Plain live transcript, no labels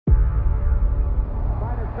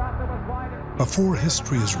Before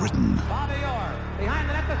history is written,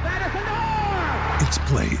 it's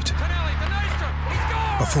played.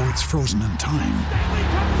 Before it's frozen in time,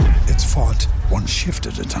 it's fought one shift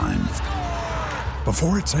at a time.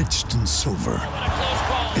 Before it's etched in silver,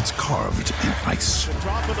 it's carved in ice.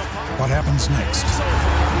 What happens next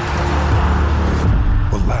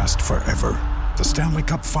will last forever. The Stanley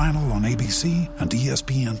Cup Final on ABC and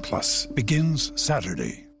ESPN Plus begins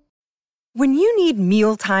Saturday. When you need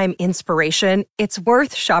mealtime inspiration, it's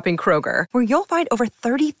worth shopping Kroger, where you'll find over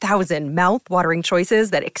 30,000 mouth-watering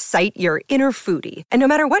choices that excite your inner foodie. And no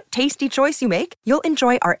matter what tasty choice you make, you'll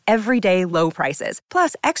enjoy our everyday low prices,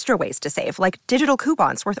 plus extra ways to save, like digital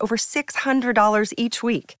coupons worth over $600 each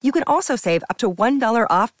week. You can also save up to $1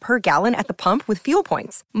 off per gallon at the pump with fuel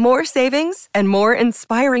points. More savings and more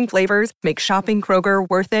inspiring flavors make shopping Kroger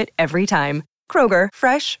worth it every time. Kroger,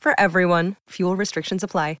 fresh for everyone. Fuel restrictions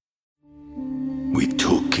apply. We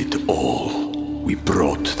took it all. We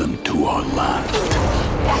brought them to our land.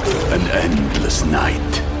 An endless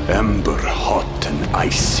night, ember hot and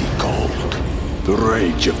icy cold. The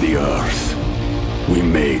rage of the earth. We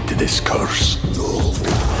made this curse.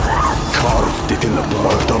 Carved it in the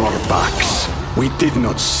blood on our backs. We did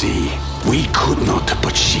not see. We could not,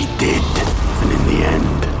 but she did. And in the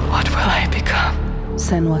end... What will I become?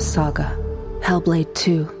 Senua's Saga. Hellblade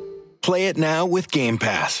 2. Play it now with Game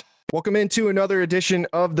Pass. Welcome into another edition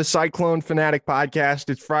of the Cyclone Fanatic Podcast.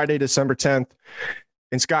 It's Friday, December 10th.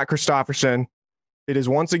 And Scott Christopherson, it is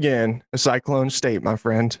once again a Cyclone state, my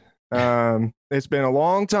friend. It's been a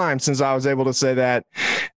long time since I was able to say that.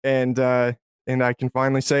 And I can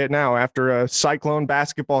finally say it now after a Cyclone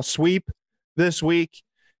basketball sweep this week,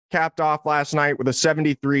 capped off last night with a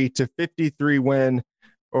 73-53 win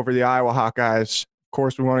over the Iowa Hawkeyes. Of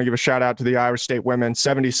course, we want to give a shout out to the Iowa State women,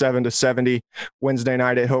 77-70 Wednesday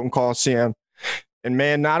night at Hilton Coliseum. And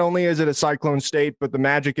man, not only is it a Cyclone state, but the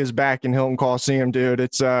magic is back in Hilton Coliseum, dude.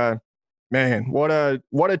 It's man, what a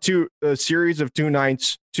series of two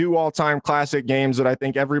nights, two all-time classic games that I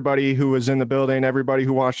think everybody who was in the building, everybody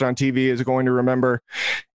who watched on TV is going to remember,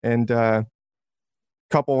 and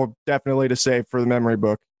couple definitely to save for the memory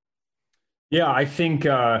book. Yeah, I think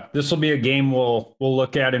this will be a game we'll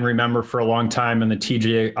look at and remember for a long time in the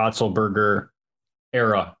TJ Otzelberger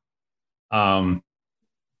era. I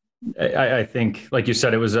think, like you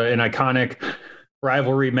said, it was an iconic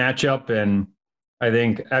rivalry matchup, and I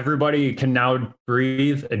think everybody can now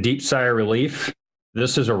breathe a deep sigh of relief.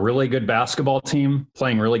 This is a really good basketball team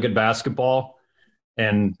playing really good basketball,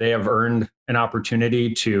 and they have earned an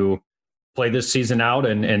opportunity to play this season out,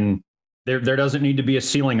 and there doesn't need to be a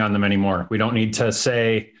ceiling on them anymore. We don't need to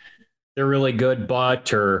say they're really good,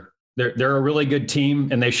 or they're a really good team,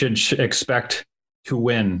 and they should expect to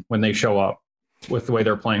win when they show up with the way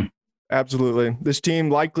they're playing. Absolutely. This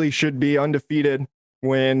team likely should be undefeated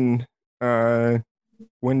when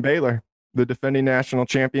Baylor, the defending national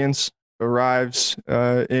champions, arrives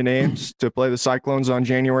in Ames to play the Cyclones on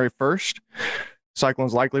January 1st.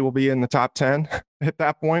 Cyclones likely will be in the top 10 at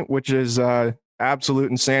that point, which is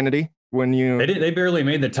absolute insanity. When they barely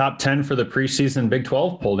made the top 10 for the preseason Big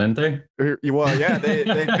 12 poll, didn't they? Well, yeah, they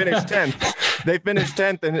finished 10th. They finished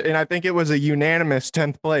 10th, and I think it was a unanimous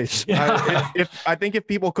 10th place. Yeah. I think if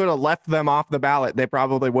people could have left them off the ballot, they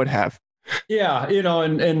probably would have. Yeah,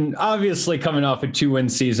 and obviously coming off a 2-win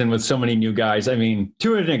season with so many new guys, I mean,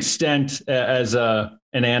 to an extent, as an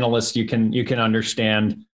analyst, you can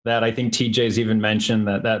understand that. I think TJ's even mentioned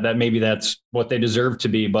that maybe that's what they deserve to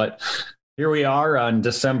be, but here we are on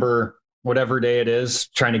December, whatever day it is,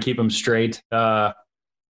 trying to keep them straight.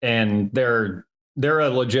 And they're a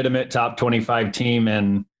legitimate top 25 team.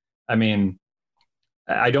 And I mean,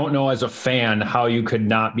 I don't know as a fan how you could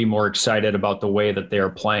not be more excited about the way that they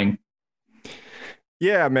are playing.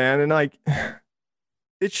 Yeah, man. And like,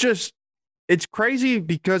 it's crazy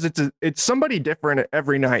because it's somebody different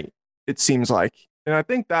every night, it seems like. And I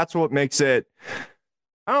think that's what makes it,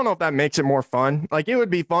 I don't know if that makes it more fun. Like, it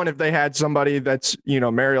would be fun if they had somebody that's,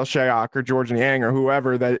 Mariel Shayok or George Niang or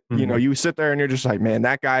whoever that, you sit there and you're just like, man,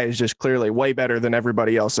 that guy is just clearly way better than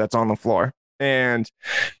everybody else that's on the floor. And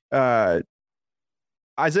Isaiah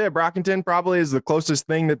Brockington probably is the closest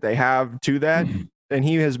thing that they have to that. And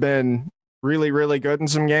he has been really, really good in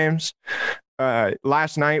some games.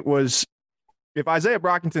 Last night was, if Isaiah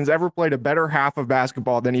Brockington's ever played a better half of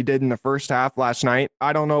basketball than he did in the first half last night,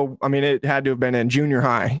 I don't know. I mean, it had to have been in junior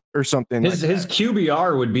high or something. His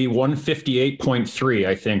QBR would be 158.3,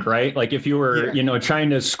 I think, right? Like if you were, trying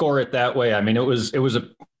to score it that way, I mean, it was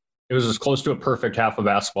as close to a perfect half of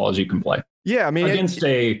basketball as you can play. Yeah, I mean, against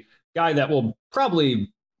a guy that will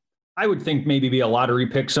probably I would think maybe be a lottery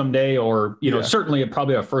pick someday, or, certainly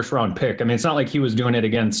probably a first round pick. I mean, it's not like he was doing it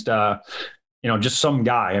against, just some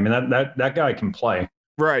guy. I mean, that guy can play.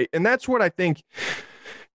 Right. And that's what I think,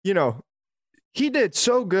 he did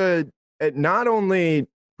so good at not only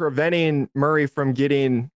preventing Murray from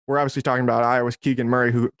getting, we're obviously talking about Iowa's Keegan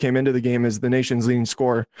Murray, who came into the game as the nation's leading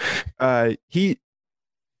scorer. He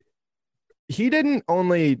didn't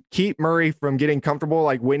only keep Murray from getting comfortable,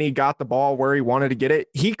 like when he got the ball where he wanted to get it,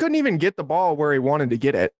 he couldn't even get the ball where he wanted to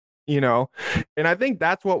get it, And I think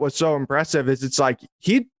that's what was so impressive is it's like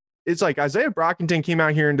Isaiah Brockington came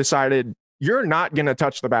out here and decided, you're not going to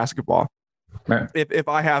touch the basketball if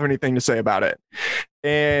I have anything to say about it.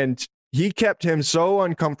 And he kept him so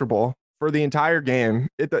uncomfortable for the entire game.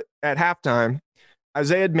 At halftime,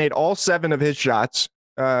 Isaiah had made all 7 of his shots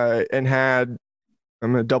and had,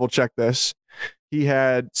 I'm going to double check this. He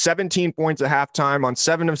had 17 points at halftime on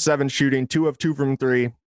 7 of 7 shooting, 2 of 2 from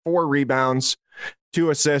 3, 4 rebounds, 2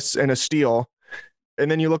 assists, and a steal.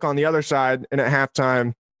 And then you look on the other side, and at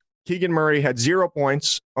halftime, Keegan Murray had 0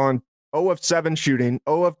 points on 0 of 7 shooting,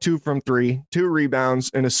 0 of 2 from 3, 2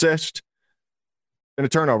 rebounds, an assist, and a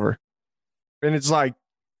turnover. And it's like,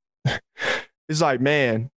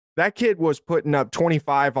 man, that kid was putting up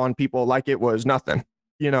 25 on people like it was nothing.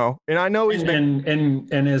 And I know he's been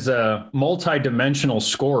and is a multi-dimensional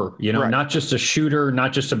scorer, right. Not just a shooter,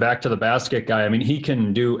 not just a back to the basket guy. I mean, he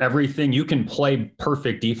can do everything. You can play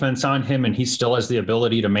perfect defense on him and he still has the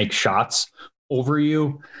ability to make shots over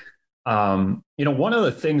you. One of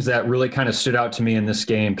the things that really kind of stood out to me in this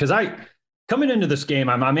game, because coming into this game,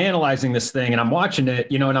 I'm analyzing this thing and I'm watching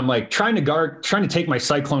it, and I'm like trying to take my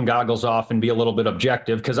Cyclone goggles off and be a little bit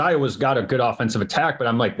objective because Iowa's got a good offensive attack, but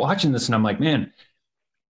I'm like watching this and I'm like, man,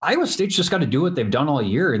 Iowa State's just got to do what they've done all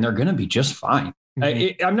year and they're going to be just fine.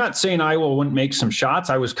 Mm-hmm. I'm not saying Iowa wouldn't make some shots.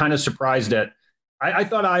 I was kind of surprised at, I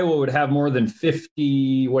thought Iowa would have more than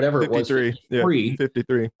 50, whatever 53, it was.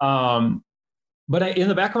 53. But in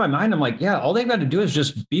the back of my mind, I'm like, yeah, all they've got to do is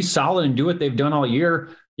just be solid and do what they've done all year.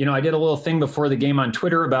 I did a little thing before the game on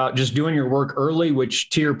Twitter about just doing your work early, which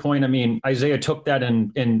to your point, I mean, Isaiah took that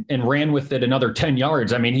and ran with it another 10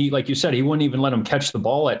 yards. I mean, he, like you said, he wouldn't even let him catch the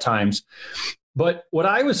ball at times. But what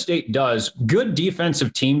Iowa State does, good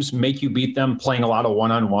defensive teams make you beat them playing a lot of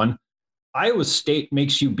one-on-one. Iowa State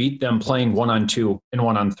makes you beat them playing 1-on-2 and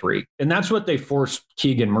 1-on-3. And that's what they forced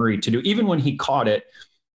Keegan Murray to do. Even when he caught it,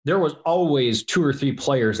 there was always 2 or 3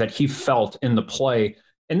 players that he felt in the play.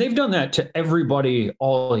 And they've done that to everybody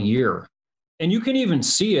all year. And you can even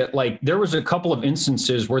see it. Like there was a couple of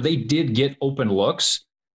instances where they did get open looks,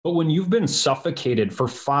 but when you've been suffocated for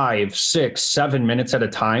 5, 6, 7 minutes at a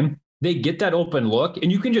time, they get that open look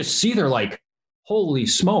and you can just see they're like, holy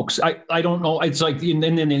smokes. I don't know. It's like, and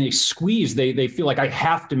then they squeeze, they feel like I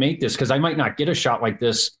have to make this because I might not get a shot like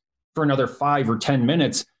this for another 5 or 10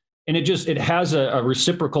 minutes. And it has a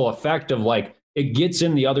reciprocal effect of like, it gets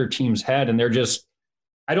in the other team's head and they're just,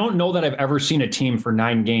 I don't know that I've ever seen a team for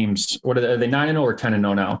 9 games. What are they 9-0 or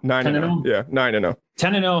 10-0 now? 9-0. Yeah, 9-0.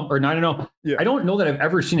 10-0 or 9-0. Yeah. I don't know that I've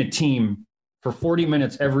ever seen a team for 40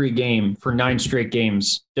 minutes every game for 9 straight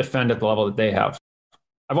games defend at the level that they have.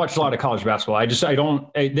 I've watched a lot of college basketball.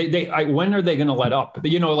 When are they going to let up?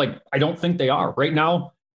 I don't think they are. Right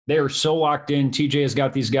now, they are so locked in. TJ has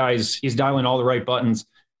got these guys. He's dialing all the right buttons.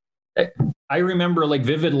 I remember like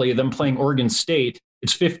vividly them playing Oregon State.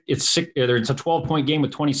 It's a 12-point game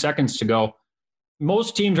with 20 seconds to go.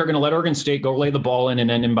 Most teams are going to let Oregon State go lay the ball in and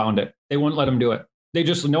then inbound it. They wouldn't let them do it. They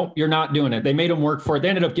just, nope, you're not doing it. They made them work for it. They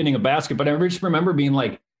ended up getting a basket, but I just remember being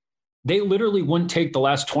like, they literally wouldn't take the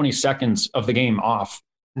last 20 seconds of the game off.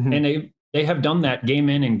 Mm-hmm. And they have done that game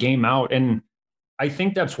in and game out. And I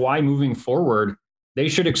think that's why moving forward, they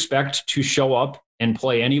should expect to show up and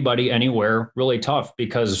play anybody, anywhere really tough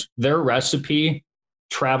because their recipe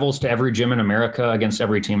travels to every gym in America against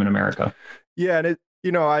every team in America. Yeah. And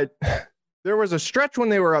there was a stretch when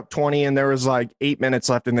they were up 20 and there was like 8 minutes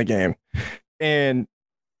left in the game. And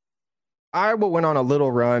Iowa went on a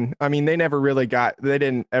little run. I mean, they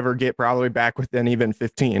didn't ever get probably back within even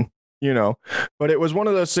 15, but it was one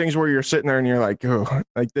of those things where you're sitting there and you're like, oh,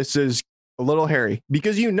 like this is a little hairy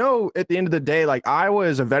because, at the end of the day, like Iowa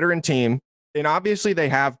is a veteran team and obviously they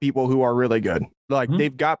have people who are really good. Like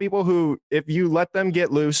they've got people who, if you let them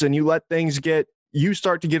get loose and you let things you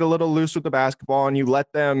start to get a little loose with the basketball and you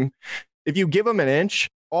let them, if you give them an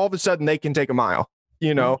inch, all of a sudden they can take a mile.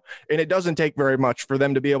 And it doesn't take very much for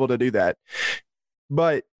them to be able to do that.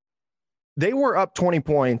 But they were up 20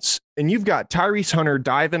 points, and you've got Tyrese Hunter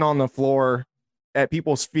diving on the floor at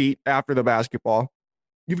people's feet after the basketball.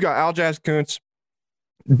 You've got Aljaz Kuntz,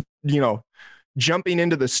 jumping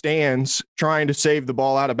into the stands, trying to save the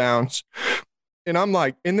ball out of bounds. And I'm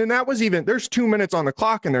like, and then that was even, there's 2 minutes on the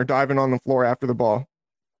clock and they're diving on the floor after the ball.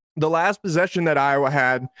 The last possession that Iowa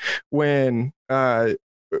had when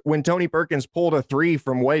Tony Perkins pulled a three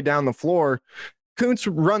from way down the floor, Kuntz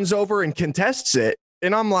runs over and contests it.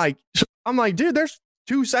 And I'm like, dude, there's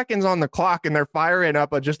 2 seconds on the clock and they're firing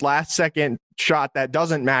up a just last second shot that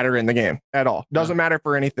doesn't matter in the game at all. Doesn't matter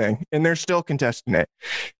for anything. And they're still contesting it.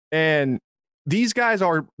 And these guys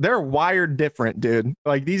they're wired different, dude.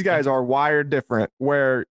 Like, these guys are wired different,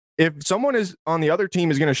 where if someone is on the other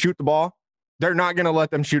team is going to shoot the ball, they're not going to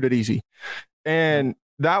let them shoot it easy. And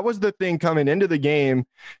that was the thing coming into the game.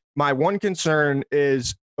 My one concern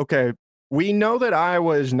is, okay, we know that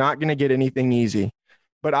Iowa is not going to get anything easy,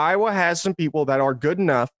 but Iowa has some people that are good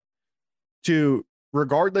enough to,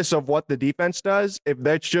 regardless of what the defense does, if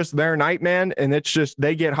that's just their night, man, and it's just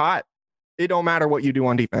they get hot, it don't matter what you do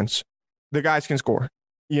on defense. The guys can score,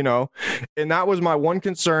 you know? And that was my one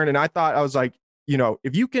concern. And I was like, you know,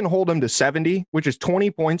 if you can hold them to 70, which is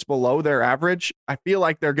 20 points below their average, I feel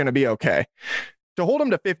like they're going to be okay. To hold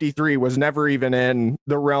them to 53 was never even in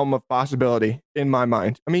the realm of possibility in my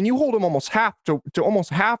mind. I mean, you hold them almost half to almost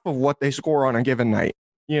half of what they score on a given night,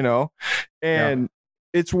 you know? And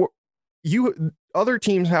other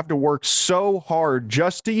teams have to work so hard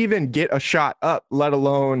just to even get a shot up, let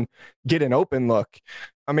alone get an open look.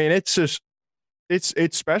 I mean, it's just,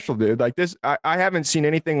 it's special, dude. Like this, I haven't seen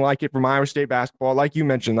anything like it from Iowa State basketball. Like you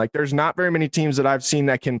mentioned, like there's not very many teams that I've seen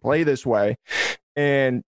that can play this way.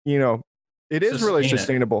 And, you know, it is really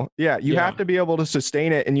sustainable. Yeah. You have to be able to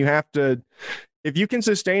sustain it, and you have to, if you can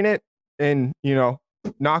sustain it, and, you know,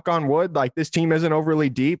 knock on wood, like this team isn't overly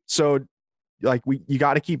deep. So like you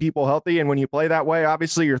got to keep people healthy. And when you play that way,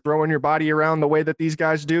 obviously you're throwing your body around the way that these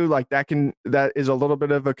guys do. Like that is a little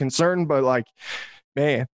bit of a concern, but like,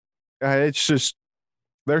 man, it's just,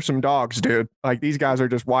 there's some dogs, dude. Like these guys are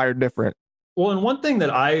just wired different. Well, and one thing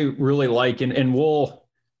that I really like, and we'll,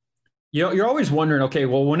 you know, you're always wondering, okay,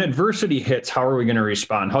 well, when adversity hits, how are we going to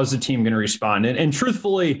respond? How's the team going to respond? And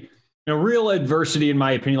truthfully, you know, real adversity, in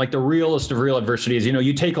my opinion, like the realest of real adversity is, you know,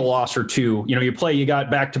 you take a loss or two, you know, you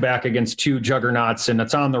got back-to-back against two juggernauts and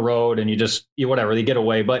it's on the road and whatever, they get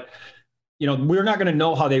away. But, you know, we're not going to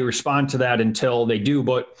know how they respond to that until they do.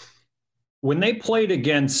 But when they played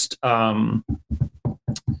against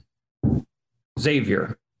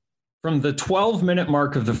Xavier, from the 12-minute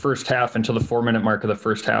mark of the first half until the 4-minute mark of the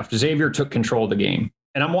first half, Xavier took control of the game.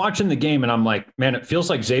 And I'm watching the game and I'm like, man, it feels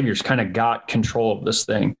like Xavier's kind of got control of this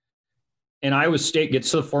thing. And Iowa State gets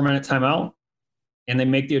to the 4-minute timeout and they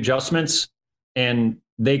make the adjustments and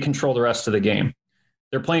they control the rest of the game.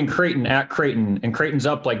 They're playing Creighton at Creighton, and Creighton's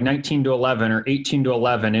up like 19-11 or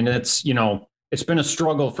 18-11. And it's, you know, it's been a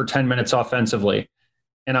struggle for 10 minutes offensively.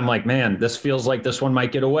 And I'm like, man, this feels like this one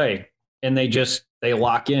might get away. And they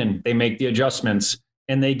lock in, they make the adjustments,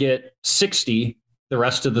 and they get 60 the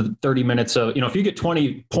rest of the 30 minutes of, you know, if you get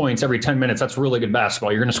 20 points every 10 minutes, that's really good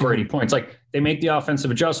basketball. You're going to score 80 points. Like they make the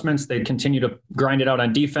offensive adjustments, they continue to grind it out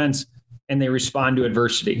on defense, and they respond to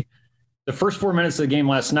adversity. The first 4 minutes of the game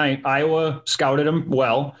last night, Iowa scouted them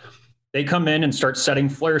well. They come in and start setting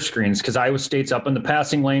flare screens because Iowa State's up in the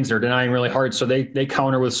passing lanes. They're denying really hard. So they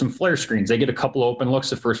counter with some flare screens. They get a couple of open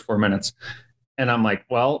looks the first 4 minutes. And I'm like,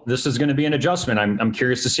 well, this is going to be an adjustment. I'm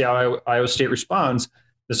curious to see how Iowa State responds.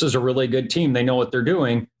 This is a really good team. They know what they're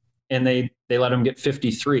doing. And they let them get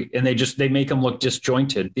 53. And they make them look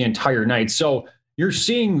disjointed the entire night. So you're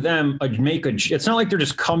seeing them it's not like they're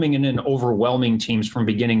just coming in and overwhelming teams from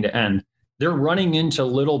beginning to end. They're running into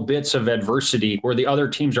little bits of adversity where the other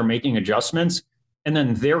teams are making adjustments. And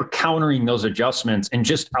then they're countering those adjustments and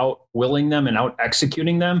just out-willing them and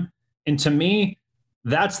out-executing them. And to me,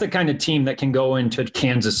 that's the kind of team that can go into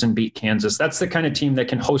Kansas and beat Kansas. That's the kind of team that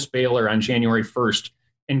can host Baylor on January 1st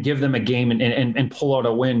and give them a game and pull out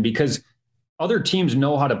a win, because other teams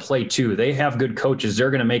know how to play too. They have good coaches. They're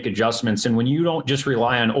going to make adjustments. And when you don't just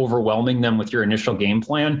rely on overwhelming them with your initial game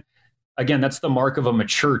plan, again, that's the mark of a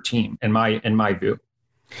mature team in my view.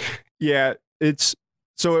 Yeah, it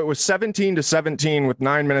was 17-17 with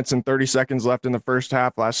 9 minutes and 30 seconds left in the first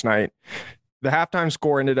half last night. The halftime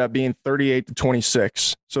score ended up being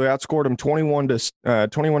 38-26. So they outscored them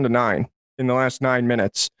 21-9 in the last 9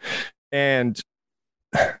 minutes. And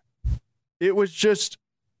it was just,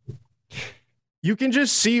 you can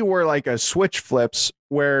just see where like a switch flips,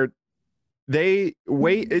 where they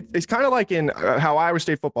wait. It's kind of like in how Iowa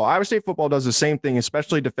State football does the same thing,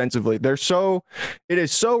 especially defensively. It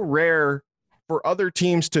is so rare for other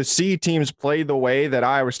teams to see teams play the way that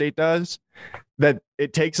Iowa State does, that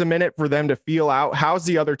it takes a minute for them to feel out, how's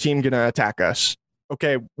the other team going to attack us?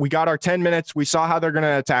 okay, we got our 10 minutes. We saw how they're going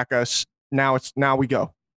to attack us. Now we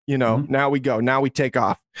go. Now we go. Now we take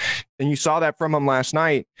off. And you saw that from them last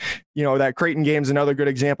night. That Creighton game's another good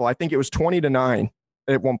example. I think it was 20-9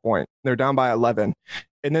 at one point. They're down by 11.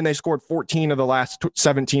 And then they scored 14 of the last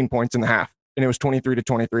 17 points in the half. And it was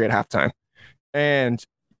 23-23 at halftime. And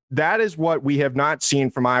that is what we have not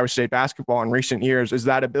seen from Iowa State basketball in recent years, is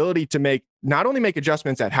that ability to not only make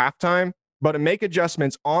adjustments at halftime, but to make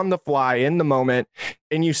adjustments on the fly in the moment.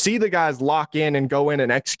 And you see the guys lock in and go in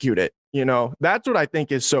and execute it. That's what I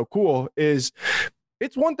think is so cool. Is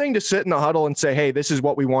it's one thing to sit in the huddle and say, hey, this is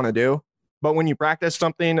what we want to do. But when you practice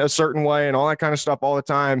something a certain way and all that kind of stuff all the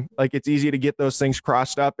time, it's easy to get those things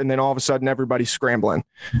crossed up. And then all of a sudden everybody's scrambling.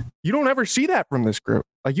 You don't ever see that from this group.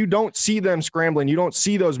 You don't see them scrambling. You don't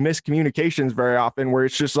see those miscommunications very often where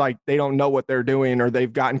it's just they don't know what they're doing or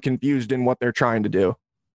they've gotten confused in what they're trying to do.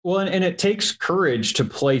 Well, and it takes courage to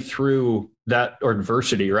play through that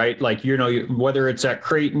adversity, right? Whether it's at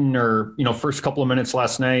Creighton or, first couple of minutes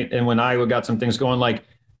last night and when Iowa got some things going,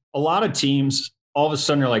 a lot of teams all of a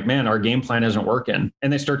sudden are like, man, our game plan isn't working.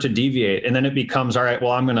 And they start to deviate. And then it becomes, all right,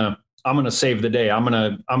 well, I'm going to save the day. I'm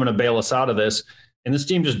going to bail us out of this. And this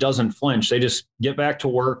team just doesn't flinch. They just get back to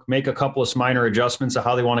work, make a couple of minor adjustments of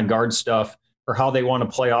how they want to guard stuff or how they want to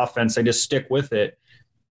play offense. They just stick with it.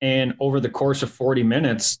 And over the course of 40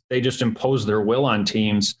 minutes, they just impose their will on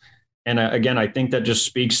teams. And again, I think that just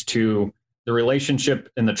speaks to the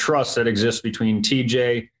relationship and the trust that exists between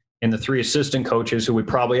TJ and the three assistant coaches, who we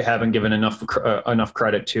probably haven't given enough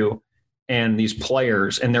credit to, and these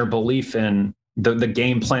players and their belief in the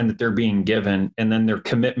game plan that they're being given, and then their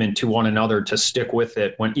commitment to one another to stick with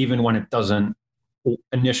it even when it doesn't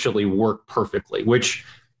initially work perfectly, which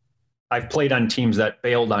I've played on teams that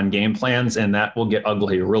bailed on game plans, and that will get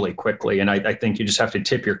ugly really quickly. And I think you just have to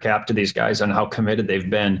tip your cap to these guys on how committed they've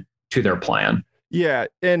been to their plan. Yeah.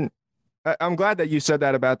 And I'm glad that you said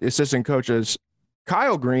that about the assistant coaches.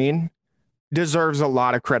 Kyle Green deserves a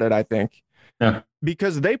lot of credit, I think,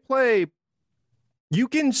 because you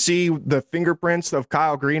can see the fingerprints of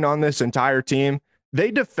Kyle Green on this entire team.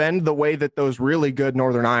 They defend the way that those really good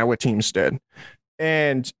Northern Iowa teams did.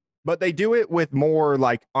 But they do it with more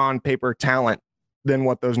on paper talent than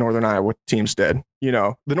what those Northern Iowa teams did.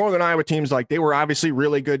 The Northern Iowa teams, they were obviously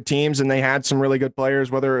really good teams and they had some really good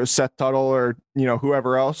players, whether it was Seth Tuttle or,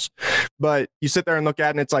 whoever else. But you sit there and look at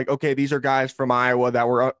it and it's okay, these are guys from Iowa that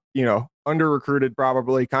were, under recruited,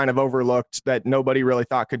 probably kind of overlooked, that nobody really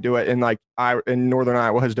thought could do it. And Northern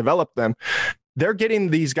Iowa has developed them. They're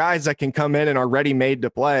getting these guys that can come in and are ready made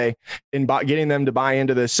to play and getting them to buy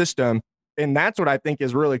into this system. And that's what I think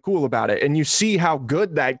is really cool about it. And you see how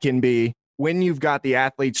good that can be when you've got the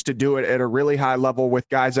athletes to do it at a really high level with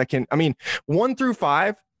guys that can, 1 through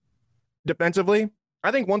 5 defensively,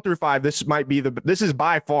 I think 1 through 5, this is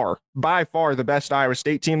by far the best Iowa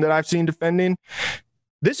State team that I've seen defending.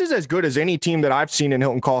 This is as good as any team that I've seen in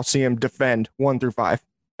Hilton Coliseum defend 1 through 5.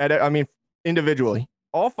 Individually.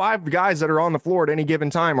 All 5 guys that are on the floor at any given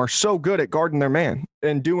time are so good at guarding their man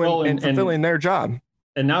and fulfilling their job.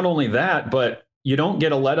 And not only that, but you don't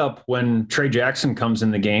get a let up when Trey Jackson comes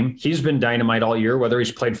in the game. He's been dynamite all year, whether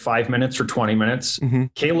he's played 5 minutes or 20 minutes. Mm-hmm.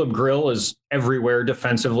 Caleb Grill is everywhere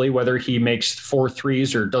defensively, whether he makes 4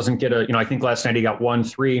 threes or doesn't get I think last night he got 1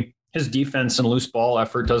 3. His defense and loose ball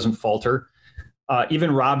effort doesn't falter.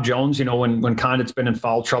 Even Rob Jones, when Condit's been in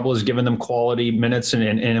foul trouble, has given them quality minutes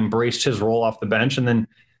and embraced his role off the bench. And then,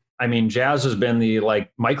 Jazz has been the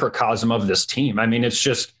microcosm of this team. It's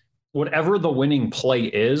just, whatever the winning play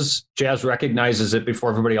is, Jazz recognizes it before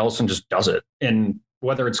everybody else and just does it. And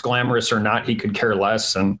whether it's glamorous or not, he could care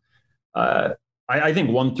less. And I think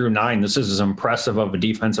 1 through 9, this is as impressive of a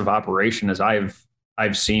defensive operation as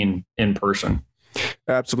I've seen in person.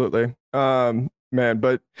 Absolutely, man.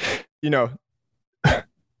 But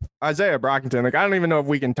Isaiah Brockington, I don't even know if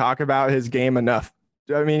we can talk about his game enough.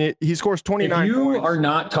 He scores 29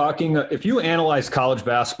 points. If you analyze college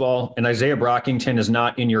basketball and Isaiah Brockington is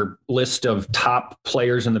not in your list of top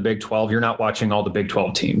players in the Big 12, you're not watching all the Big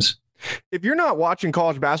 12 teams. If you're not watching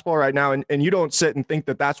college basketball right now and you don't sit and think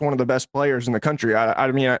that that's one of the best players in the country, right.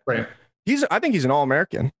 I think he's an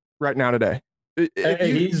All-American right now today. There's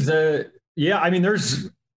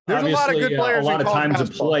a lot of good players, a lot of time to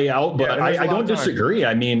play out, but I don't disagree.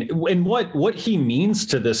 And what he means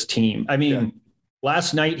to this team.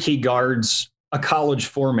 Last night he guards a college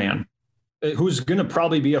 4-man who's going to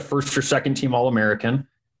probably be a first or second team All-American.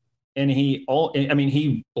 And he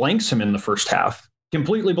blanks him in the first half,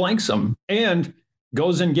 completely blanks him, and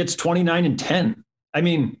goes and gets 29 and 10.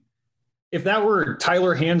 If that were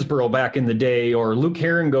Tyler Hansborough back in the day, or Luke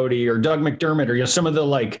Herringody or Doug McDermott, or some of the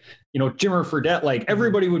Jimmer Fredette, like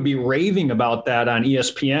everybody would be raving about that on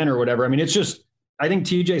ESPN or whatever. I mean, it's just, I think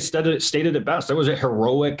TJ stated it best. It was a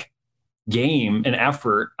heroic game and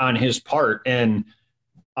effort on his part. And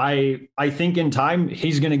I think in time,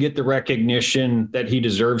 he's going to get the recognition that he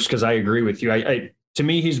deserves, because I agree with you. To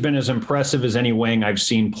me, he's been as impressive as any wing I've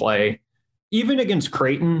seen play. Even against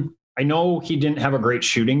Creighton, I know he didn't have a great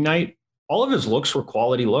shooting night. All of his looks were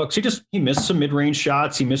quality looks. He missed some mid-range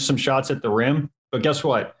shots. He missed some shots at the rim. But guess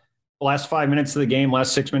what? The last 5 minutes of the game,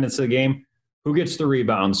 last 6 minutes of the game, who gets the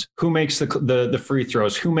rebounds? Who makes the free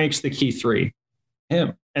throws? Who makes the key three?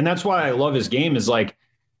 Him. And that's why I love his game, is like,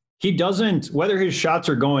 he doesn't, whether his shots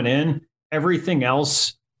are going in, everything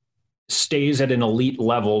else stays at an elite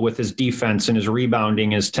level with his defense and his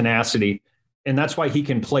rebounding, his tenacity. And that's why he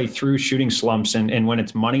can play through shooting slumps. And when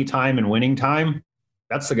it's money time and winning time,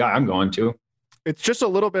 that's the guy I'm going to. It's just a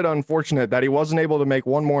little bit unfortunate that he wasn't able to make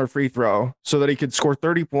one more free throw so that he could score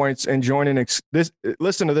 30 points and join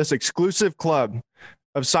listen to this exclusive club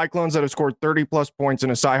of Cyclones that have scored 30-plus points in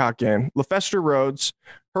a Cyhawk game. LaFester Rhodes,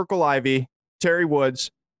 Herkel Ivey, Terry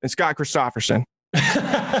Woods, and Scott Christopherson.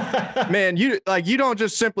 Man, you don't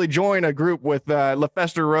just simply join a group with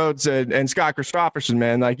LaFester Rhodes and Scott Christopherson,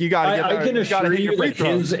 man. Like, you got to get there. I can assure you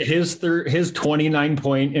that his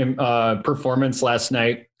 29-point performance last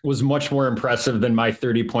night was much more impressive than my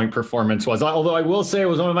 30-point performance was. Although I will say it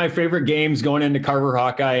was one of my favorite games going into Carver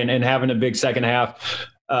Hawkeye and having a big second half.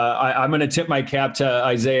 I'm going to tip my cap to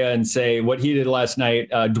Isaiah and say what he did last night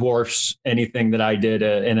dwarfs anything that I did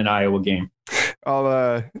in an Iowa game.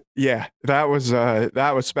 Yeah, that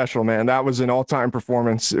was special, man. That was an all-time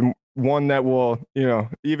performance, and one that will,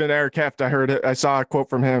 even Eric Heft, I saw a quote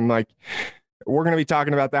from him, like, we're going to be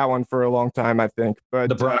talking about that one for a long time, I think. But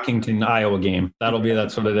the Brockington, Iowa game,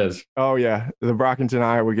 that's what it is. Oh yeah, the Brockington,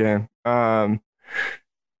 Iowa game.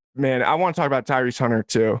 Man, I want to talk about Tyrese Hunter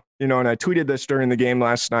too. And I tweeted this during the game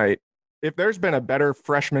last night. If there's been a better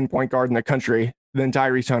freshman point guard in the country than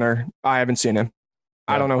Tyrese Hunter, I haven't seen him.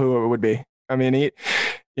 Yeah. I don't know who it would be. I mean, he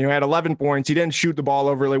had 11 points. He didn't shoot the ball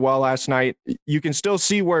overly well last night. You can still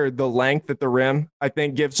see where the length at the rim, I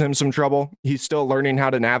think, gives him some trouble. He's still learning how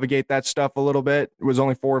to navigate that stuff a little bit. It was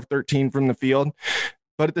only 4 of 13 from the field.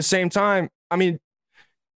 But at the same time, I mean,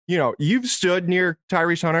 you've stood near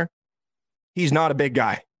Tyrese Hunter. He's not a big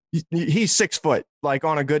guy. He's 6 foot, like,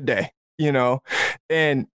 on a good day,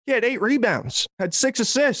 and he had 8 rebounds, had 6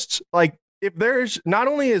 assists. Like, if there's, not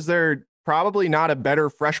only is there probably not a better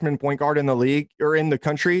freshman point guard in the league or in the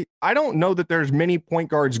country, I don't know that there's many point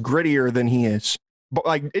guards grittier than he is. But,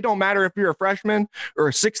 like, it don't matter if you're a freshman or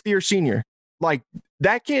a 6th year senior. Like,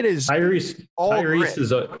 that kid is Tyrese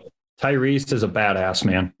is a badass,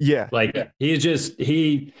 man. Yeah. Like,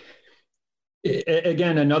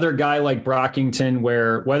 again, another guy like Brockington,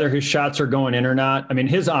 where whether his shots are going in or not, I mean,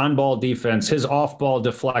 his on-ball defense, his off-ball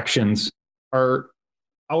deflections are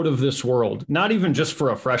out of this world. Not even just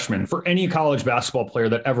for a freshman, for any college basketball player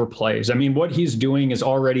that ever plays. I mean, what he's doing is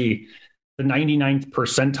already the 99th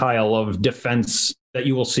percentile of defense that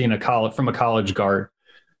you will see from a college guard.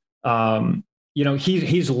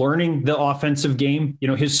 He's learning the offensive game.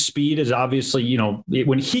 His speed is obviously,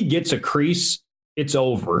 when he gets a crease, it's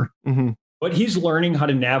over. Mm-hmm. But he's learning how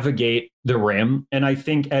to navigate the rim. And I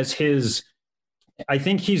think he's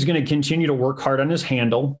going to continue to work hard on his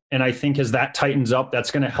handle. And I think as that tightens up, that's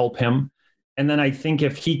going to help him. And then I think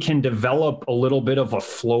if he can develop a little bit of a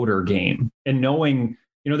floater game and knowing,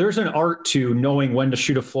 there's an art to knowing when to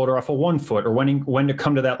shoot a floater off a 1 foot or when to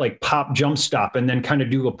come to that like pop jump stop and then kind of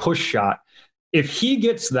do a push shot. If he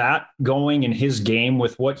gets that going in his game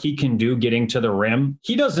with what he can do getting to the rim,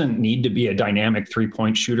 he doesn't need to be a dynamic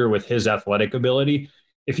 3-point shooter with his athletic ability.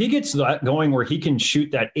 If he gets that going where he can shoot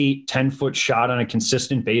that 8-10 foot shot on a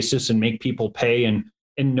consistent basis and make people pay and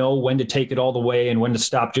know when to take it all the way and when to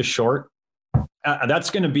stop just short, that's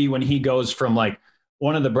going to be when he goes from like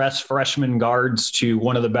one of the best freshman guards to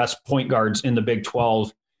one of the best point guards in the Big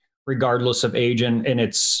 12, regardless of age. And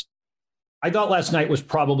I thought last night was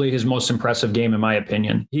probably his most impressive game, in my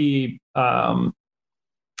opinion. He was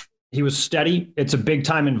steady. It's a big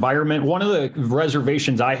time environment. One of the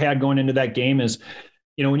reservations I had going into that game is,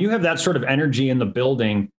 when you have that sort of energy in the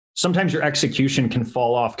building, sometimes your execution can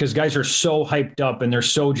fall off because guys are so hyped up and they're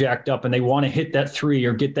so jacked up and they want to hit that 3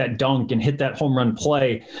 or get that dunk and hit that home run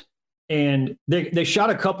play. And they shot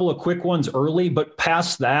a couple of quick ones early, but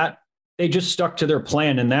past that, they just stuck to their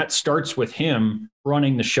plan. And that starts with him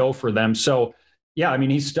running the show for them. So, yeah, I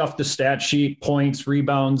mean, he stuffed the stat sheet, points,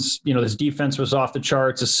 rebounds, his defense was off the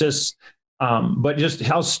charts, assists, but just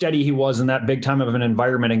how steady he was in that big time of an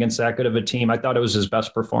environment against that good of a team. I thought it was his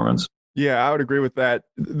best performance. Yeah, I would agree with that.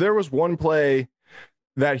 There was one play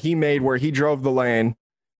that he made where he drove the lane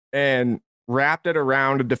and wrapped it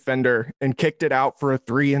around a defender and kicked it out for a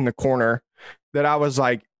 3 in the corner, that I was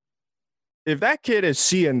like, if that kid is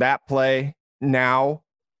seeing that play now,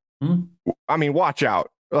 I mean, watch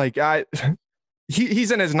out. Like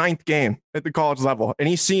he's in his 9th game at the college level and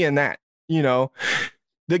he's seeing that, you know,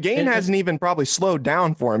 the game hasn't even probably slowed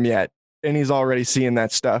down for him yet. And he's already seeing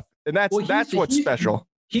that stuff. And that's what's special.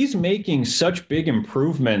 He's making such big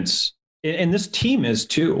improvements, and this team is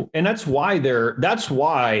too. And that's why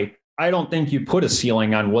I don't think you put a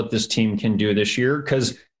ceiling on what this team can do this year,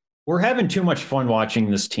 because we're having too much fun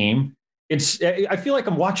watching this team. I feel like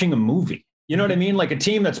I'm watching a movie. You know what I mean? Like a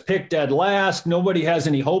team that's picked dead last, nobody has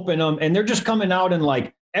any hope in them, and they're just coming out and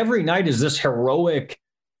like every night is this heroic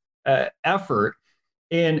effort.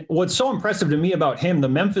 And what's so impressive to me about him, the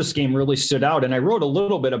Memphis game really stood out. And I wrote a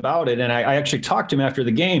little bit about it. And I actually talked to him after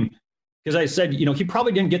the game because I said, you know, he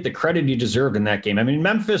probably didn't get the credit he deserved in that game. I mean,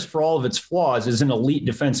 Memphis, for all of its flaws, is an elite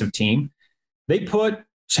defensive team. They put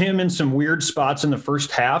him in some weird spots in the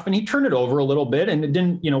first half and he turned it over a little bit. And it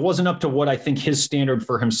didn't, you know, wasn't up to what I think his standard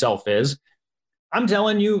for himself is. I'm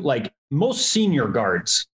telling you, like most senior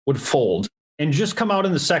guards would fold and just come out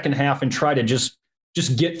in the second half and try to just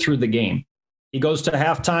get through the game. He goes to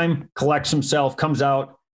halftime, collects himself, comes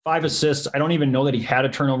out, 5 assists. I don't even know that he had a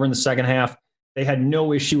turnover in the second half. They had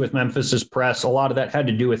no issue with Memphis's press. A lot of that had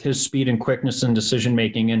to do with his speed and quickness and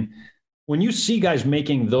decision-making. And when you see guys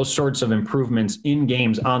making those sorts of improvements in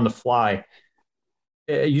games on the fly,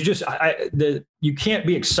 you can't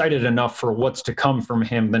be excited enough for what's to come from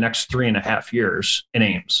him the next 3.5 years in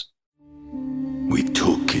Ames. We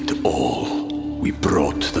took it all. We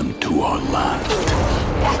brought them to our land.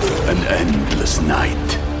 An endless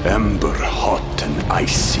night, ember hot and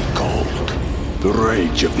icy cold. The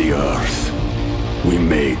rage of the earth. We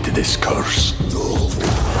made this curse.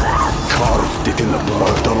 Carved it in the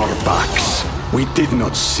blood on our backs. We did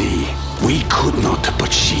not see. We could not,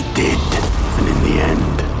 but she did. And in the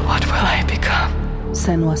end, what will I become?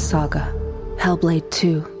 Senua's Saga. Hellblade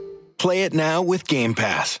 2. Play it now with Game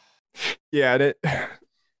Pass. Yeah,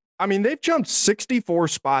 I mean, they've jumped 64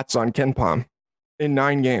 spots on KenPom in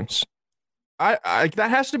 9 games. I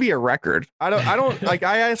that has to be a record. I don't like,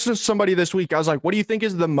 I asked somebody this week, I was like, what do you think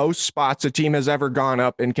is the most spots a team has ever gone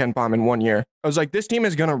up in KenPom in 1 year? I was like, this team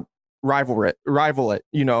is going to rival it,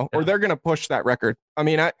 you know, or they're going to push that record. I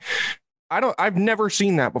mean, I've never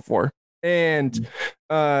seen that before. And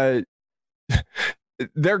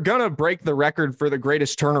they're going to break the record for the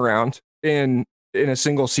greatest turnaround in a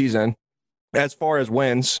single season. As far as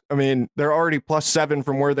wins, I mean, they're already +7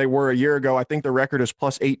 from where they were a year ago. I think the record is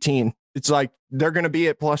 +18. It's like they're going to be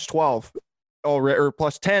at +12 already, or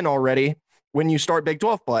 +10 already when you start Big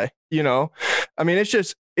 12 play, you know? I mean, it's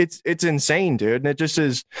just, it's insane, dude. And it just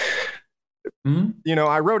is, you know,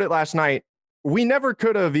 I wrote it last night. We never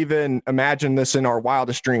could have even imagined this in our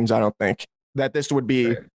wildest dreams. I don't think that this would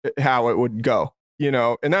be how it would go, you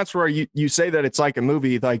know? And that's where you say that it's like a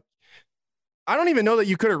movie. Like, I don't even know that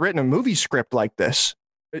you could have written a movie script like this.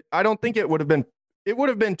 I don't think it would have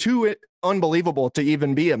been too unbelievable to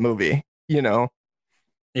even be a movie, you know?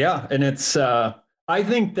 Yeah. And it's, I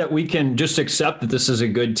think that we can just accept that this is a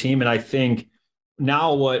good team. And I think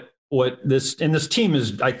now what this team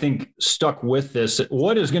is, I think, stuck with this.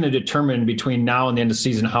 What is going to determine between now and the end of the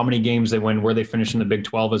season, how many games they win, where they finish in the Big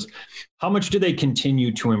 12 is how much do they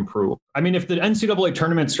continue to improve? I mean, if the NCAA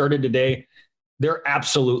tournament started today, they're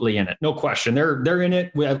absolutely in it. No question. They're in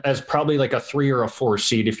it as probably like a 3 or a 4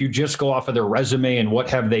 seed. If you just go off of their resume and what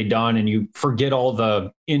have they done, and you forget all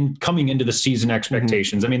the coming into the season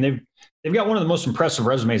expectations. I mean, they've got one of the most impressive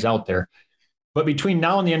resumes out there, but between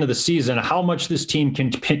now and the end of the season, how much this team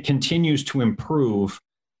continues to improve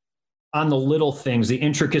on the little things, the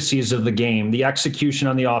intricacies of the game, the execution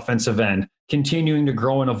on the offensive end, continuing to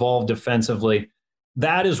grow and evolve defensively.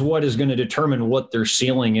 That is what is going to determine what their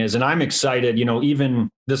ceiling is. And I'm excited, you know, even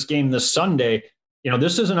this game this Sunday, you know,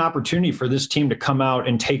 this is an opportunity for this team to come out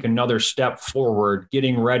and take another step forward,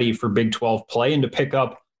 getting ready for Big 12 play and to pick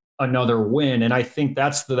up another win. And I think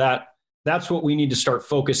that's what we need to start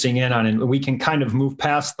focusing in on. And we can kind of move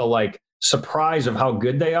past the like surprise of how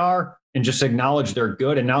good they are and just acknowledge they're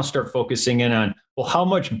good and now start focusing in on, well, how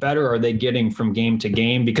much better are they getting from game to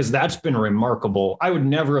game? Because that's been remarkable. I would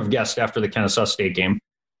never have guessed after the Kennesaw State game,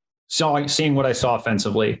 seeing what I saw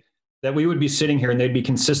offensively, that we would be sitting here and they'd be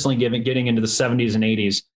consistently getting into the 70s and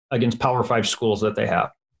 80s against Power 5 schools that they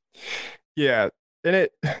have. Yeah. And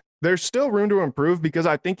there's still room to improve because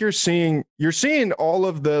I think you're seeing all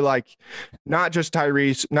of the, like, not just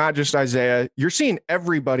Tyrese, not just Isaiah, you're seeing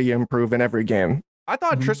everybody improve in every game. I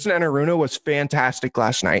thought Tristan Enaruna was fantastic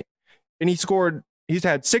last night, and he scored He's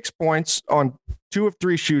had 6 points on 2 of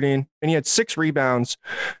 3 shooting, and he had 6 rebounds.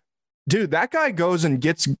 Dude, that guy goes and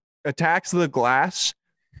attacks the glass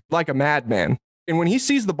like a madman. And when he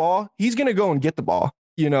sees the ball, he's going to go and get the ball,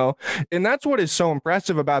 and that's what is so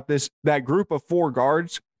impressive about that group of 4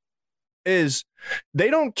 guards is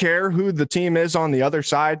they don't care who the team is on the other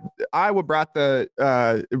side. Iowa brought their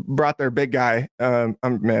big guy,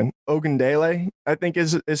 Ogundele, I think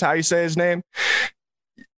is how you say his name.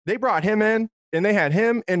 They brought him in, and they had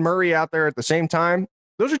him and Murray out there at the same time.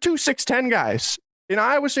 Those are 2 6'10" guys. In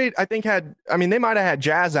Iowa State, I think they might have had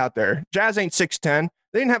Jazz out there. Jazz ain't 6'10".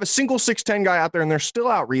 They didn't have a single 6'10" guy out there, and they're still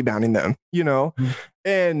out rebounding them,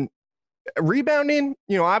 and rebounding,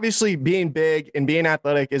 obviously being big and being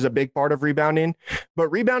athletic is a big part of rebounding, but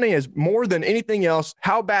rebounding is more than anything else.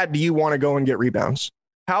 How bad do you want to go and get rebounds?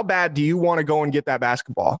 How bad do you want to go and get that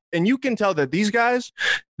basketball? And you can tell that these guys,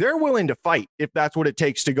 they're willing to fight if that's what it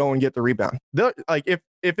takes to go and get the rebound. Like if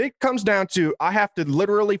it comes down to, I have to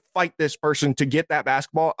literally fight this person to get that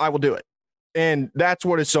basketball, I will do it. And that's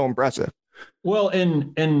what is so impressive. Well,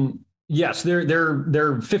 and yes, their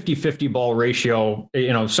 50-50 ball ratio,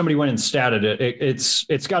 somebody went and statted it.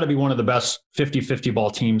 It's got to be one of the best 50-50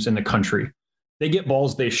 ball teams in the country. They get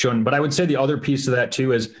balls they shouldn't. But I would say the other piece of that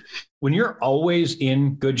too is when you're always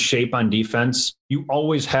in good shape on defense, you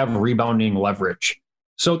always have rebounding leverage.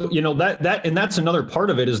 So, and that's another part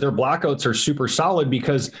of it is their blockouts are super solid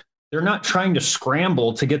because they're not trying to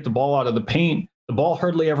scramble to get the ball out of the paint. The ball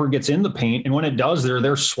hardly ever gets in the paint. And when it does,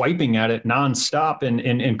 they're swiping at it nonstop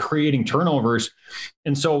and creating turnovers.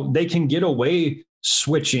 And so they can get away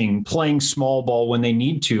switching, playing small ball when they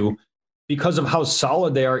need to because of how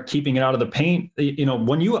solid they are at keeping it out of the paint.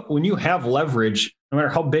 When you have leverage, no matter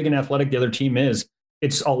how big and athletic the other team is,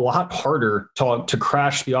 it's a lot harder to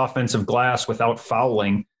crash the offensive glass without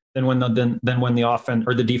fouling than when the offense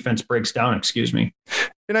or the defense breaks down, excuse me.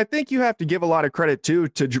 And I think you have to give a lot of credit too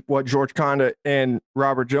to what George Conda and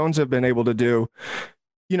Robert Jones have been able to do.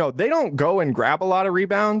 They don't go and grab a lot of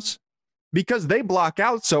rebounds because they block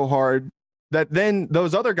out so hard that then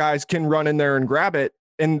those other guys can run in there and grab it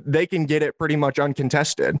and they can get it pretty much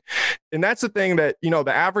uncontested. And that's the thing that,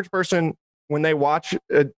 the average person, when they watch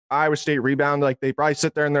Iowa State rebound, like they probably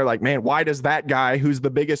sit there and they're like, man, why does that guy who's the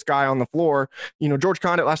biggest guy on the floor, George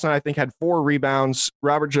Condit last night, I think had 4 rebounds.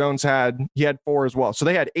 Robert Jones had 4 as well. So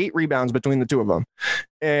they had 8 rebounds between the two of them.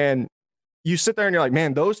 And you sit there and you're like,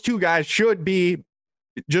 man, those 2 guys should be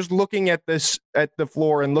just looking at the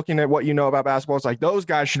floor and looking at what about basketball. It's like those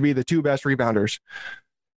guys should be the 2 best rebounders.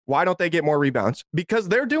 Why don't they get more rebounds? Because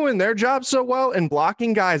they're doing their job so well and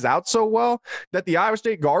blocking guys out so well that the Iowa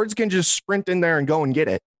State guards can just sprint in there and go and get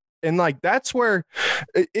it. And that's where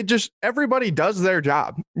it just, everybody does their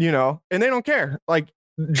job, and they don't care. Like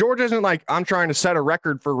George isn't like, I'm trying to set a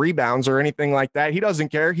record for rebounds or anything like that. He doesn't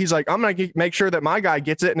care. He's like, I'm going to make sure that my guy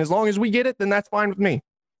gets it. And as long as we get it, then that's fine with me.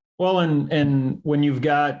 Well, and when you've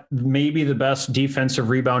got maybe the best defensive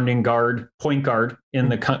rebounding point guard in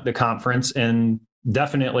the conference, and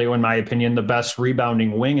definitely, in my opinion, the best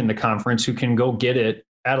rebounding wing in the conference who can go get it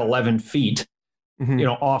at 11 feet,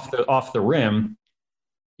 off the rim,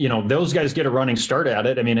 those guys get a running start at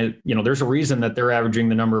it. I mean, there's a reason that they're averaging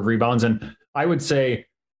the number of rebounds. And I would say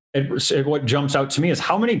what jumps out to me is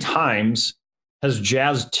how many times has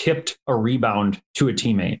Jazz tipped a rebound to a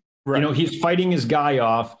teammate? Right. He's fighting his guy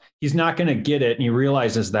off. He's not going to get it. And he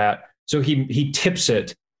realizes that. So he tips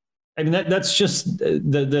it. I mean, that's just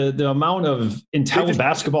the amount of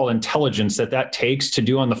basketball intelligence that takes to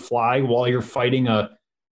do on the fly while you're fighting a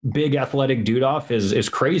big athletic dude off is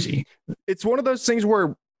crazy. It's one of those things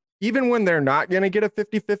where even when they're not going to get a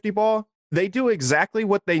 50-50 ball, they do exactly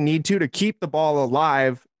what they need to keep the ball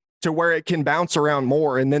alive to where it can bounce around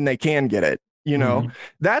more and then they can get it.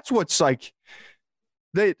 That's what's like,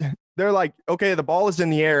 they're like, okay, the ball is in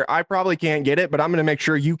the air. I probably can't get it, but I'm going to make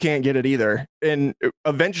sure you can't get it either. And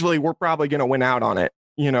eventually we're probably going to win out on it,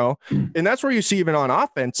 and that's where you see even on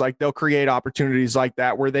offense, like they'll create opportunities like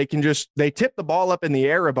that where they can they tip the ball up in the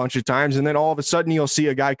air a bunch of times. And then all of a sudden you'll see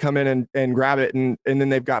a guy come in and grab it. And then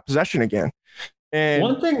they've got possession again. And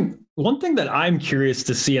one thing that I'm curious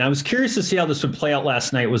to see, and I was curious to see how this would play out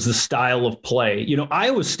last night, was the style of play.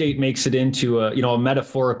 Iowa State makes it into a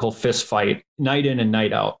metaphorical fist fight night in and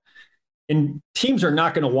night out. And teams are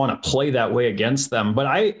not going to want to play that way against them. But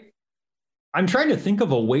I'm trying to think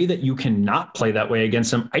of a way that you cannot play that way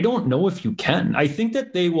against them. I don't know if you can. I think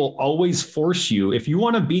that they will always force you. If you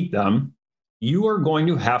want to beat them, you are going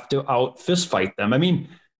to have to out fist fight them. I mean,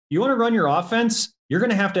 you want to run your offense, you're going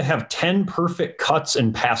to have 10 perfect cuts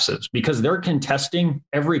and passes because they're contesting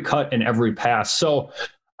every cut and every pass. So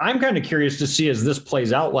I'm kind of curious to see as this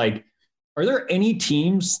plays out, like, are there any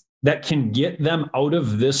teams that can get them out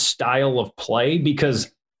of this style of play?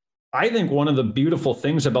 Because I think one of the beautiful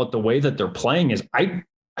things about the way that they're playing is I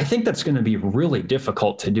think that's going to be really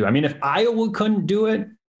difficult to do. I mean, if Iowa couldn't do it,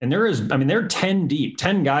 and they're 10 deep,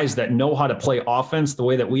 10 guys that know how to play offense the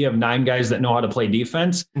way that we have 9 guys that know how to play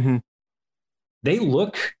defense. Mm-hmm. They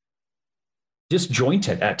look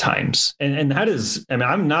disjointed at times. And that is, I mean,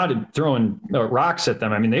 I'm not throwing rocks at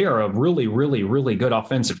them. I mean, they are a really, really, really good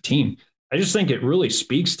offensive team. I just think it really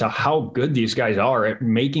speaks to how good these guys are at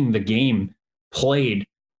making the game played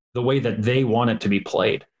the way that they want it to be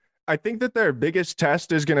played. I think that their biggest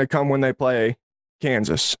test is going to come when they play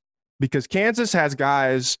Kansas, because Kansas has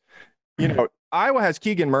guys, Iowa has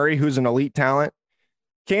Keegan Murray, who's an elite talent.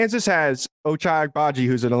 Kansas has Ochai Agbaji,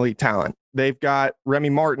 who's an elite talent. They've got Remy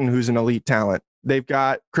Martin, who's an elite talent. They've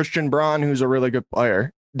got Christian Braun, who's a really good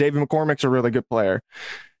player. David McCormick's a really good player.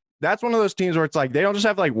 That's one of those teams where it's like they don't just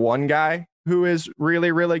have like one guy who is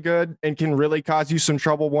really, really good and can really cause you some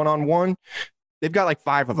trouble one-on-one. They've got like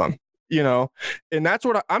 5 of them, and that's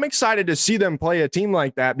what I'm excited to see them play a team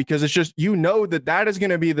like that, because it's just, that is going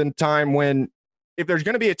to be the time when, if there's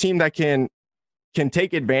going to be a team that can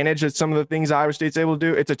take advantage of some of the things Iowa State's able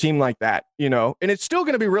to do, it's a team like that, and it's still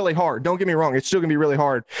going to be really hard. Don't get me wrong. It's still going to be really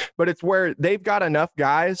hard, but it's where they've got enough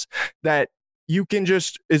guys that you can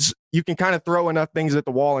kind of throw enough things at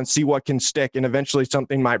the wall and see what can stick, and eventually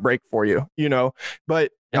something might break for you,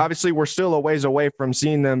 but obviously we're still a ways away from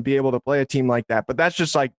seeing them be able to play a team like that. But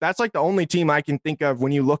that's like the only team I can think of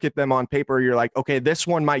when you look at them on paper, you're like, okay, this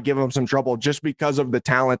one might give them some trouble just because of the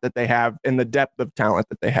talent that they have and the depth of talent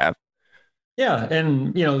that they have. Yeah.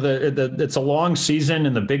 And, it's a long season,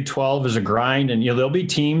 and the Big 12 is a grind, and, there'll be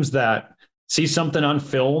teams that see something on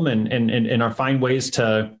film and find ways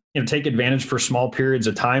to, take advantage for small periods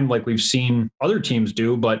of time, like we've seen other teams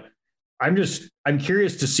do. But I'm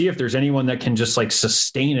curious to see if there's anyone that can just like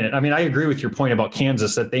sustain it. I mean, I agree with your point about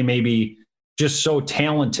Kansas, that they may be just so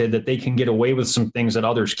talented that they can get away with some things that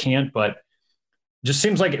others can't, but just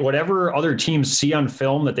seems like whatever other teams see on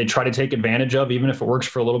film that they try to take advantage of, even if it works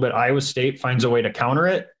for a little bit, Iowa State finds a way to counter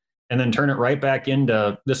it and then turn it right back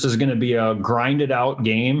into, this is going to be a grinded out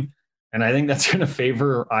game. And I think that's going to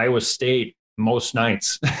favor Iowa State most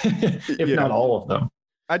nights, if not all of them.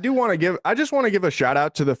 I just want to give a shout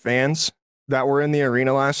out to the fans that were in the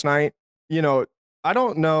arena last night. I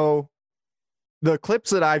don't know the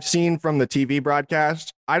clips that I've seen from the TV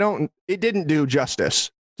broadcast. It didn't do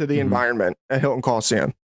justice to the environment at Hilton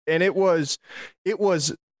Coliseum. And it was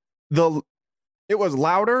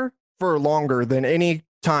louder for longer than any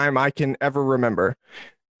time I can ever remember.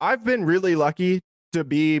 I've been really lucky to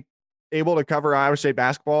be able to cover Iowa State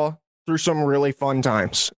basketball through some really fun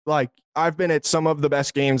times. Like, I've been at some of the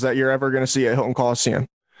best games that you're ever going to see at Hilton Coliseum.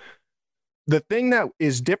 The thing that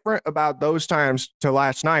is different about those times to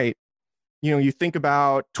last night, you think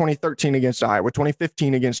about 2013 against Iowa,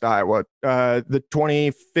 2015 against Iowa, the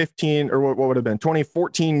 2015 or what would have been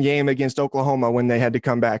 2014 game against Oklahoma when they had to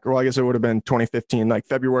come back. Or I guess it would have been 2015, like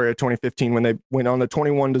February of 2015 when they went on the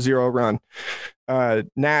 21-0 run.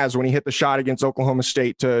 Naz, when he hit the shot against Oklahoma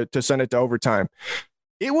State to send it to overtime.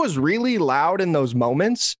 It was really loud in those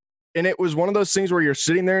moments. And it was one of those things where you're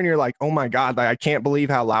sitting there and you're like, oh my God, I can't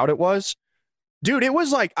believe how loud it was. Dude, it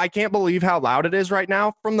was like, I can't believe how loud it is right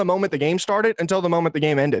now from the moment the game started until the moment the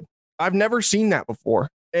game ended. I've never seen that before.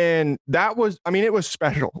 And that was, it was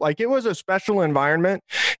special. Like, it was a special environment.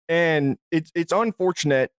 And it's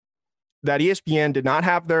unfortunate that ESPN did not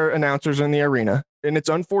have their announcers in the arena. And it's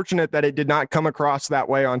unfortunate that it did not come across that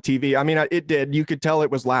way on TV. It did. You could tell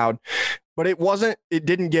it was loud, but it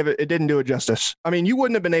didn't do it justice. You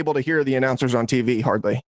wouldn't have been able to hear the announcers on TV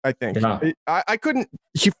hardly, I think. Yeah. I couldn't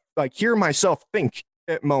hear myself think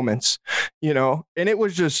at moments, and it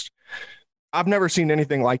was just, I've never seen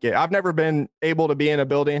anything like it. I've never been able to be in a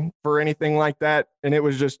building for anything like that. And it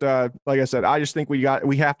was just, like I said, I just think we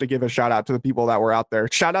have to give a shout out to the people that were out there.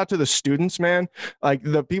 Shout out to the students, man. Like,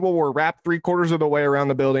 the people were wrapped 3/4 of the way around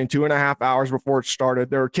the building, 2.5 hours before it started.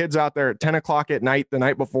 There were kids out there at 10 o'clock at night, the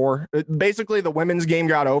night before. Basically, the women's game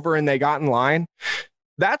got over and they got in line.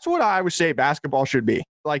 That's what Iowa State basketball should be.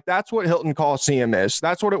 Like, that's what Hilton Coliseum is.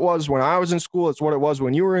 That's what it was when I was in school. It's what it was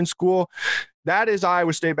when you were in school. That is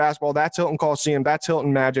Iowa State basketball. That's Hilton Coliseum. That's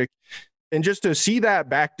Hilton Magic. And just to see that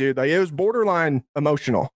back, dude, like, it was borderline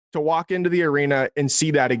emotional to walk into the arena and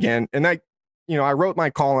see that again. And I wrote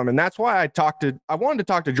my column, and that's why I wanted to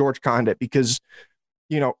talk to George Condit, because,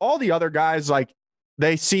 all the other guys, like,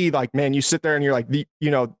 they see, like, man, you sit there and you're like,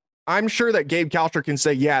 I'm sure that Gabe Kalster can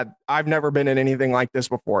say, yeah, I've never been in anything like this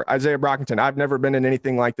before. Isaiah Brockington, I've never been in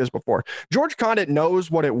anything like this before. George Condit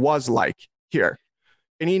knows what it was like here.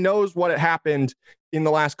 and he knows what had happened in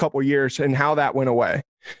the last couple of years and how that went away.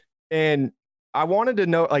 And I wanted to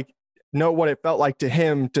know what it felt like to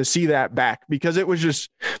him to see that back, because it was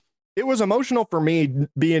emotional for me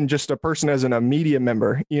being just a person as a media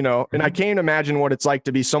member, and I can't imagine what it's like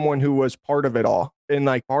to be someone who was part of it all and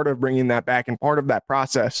like part of bringing that back and part of that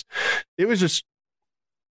process. It was just,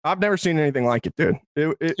 I've never seen anything like it, dude.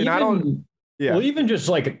 Even just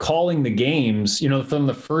like calling the games, from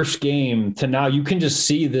the first game to now, you can just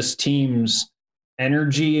see this team's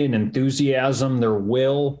energy and enthusiasm, their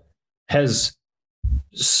will has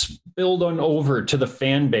spilled on over to the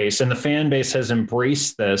fan base, and the fan base has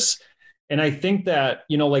embraced this. And I think that,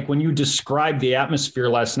 like when you described the atmosphere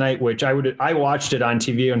last night, which I watched it on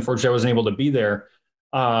TV. Unfortunately, I wasn't able to be there.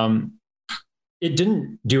 It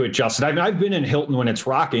didn't do it justice. I've been in Hilton when it's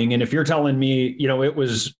rocking. And if you're telling me, it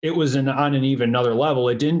was on an even another level,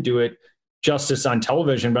 it didn't do it justice on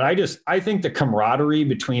television. But I think the camaraderie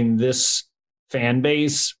between this fan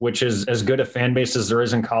base, which is as good a fan base as there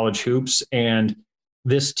is in college hoops, and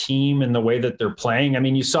this team and the way that they're playing. I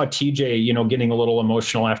mean, you saw TJ, getting a little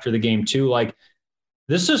emotional after the game too. Like,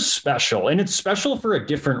 this is special, and it's special for a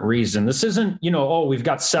different reason. This isn't, we've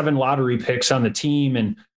got 7 lottery picks on the team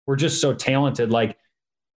and we're just so talented. Like,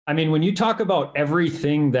 I mean, when you talk about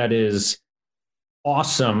everything that is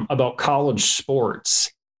awesome about college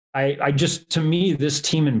sports, to me, this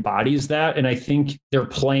team embodies that. And I think they're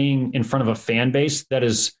playing in front of a fan base that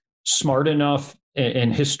is smart enough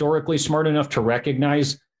and historically smart enough to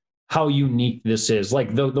recognize how unique this is.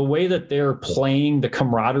 Like the way that they're playing, the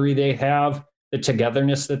camaraderie they have, the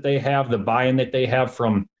togetherness that they have, the buy-in that they have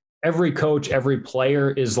from every coach, every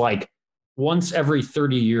player is like once every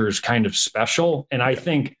 30 years kind of special. And I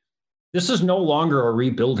think this is no longer a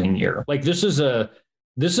rebuilding year. Like this is a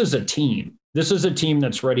team. This is a team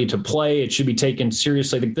that's ready to play. It should be taken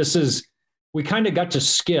seriously. Like we kind of got to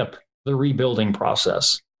skip the rebuilding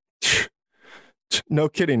process. No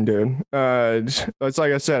kidding, dude. It's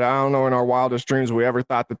like I said, I don't know in our wildest dreams we ever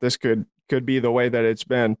thought that this could be the way that it's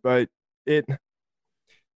been. But you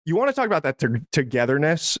want to talk about that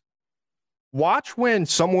togetherness? Watch when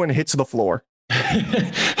someone hits the floor.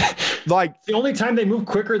 Like the only time they move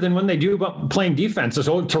quicker than when they do about playing defense is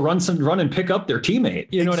to run and pick up their teammate.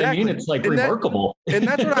 You know what I mean? It's like remarkable. And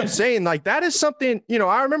that's what I'm saying. Like that is something,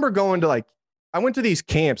 I remember going to I went to these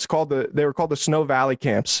camps they were called the Snow Valley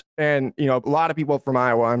camps. And, a lot of people from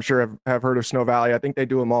Iowa, I'm sure have heard of Snow Valley. I think they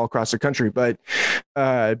do them all across the country, but,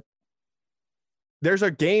 there's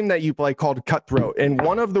a game that you play called Cutthroat. And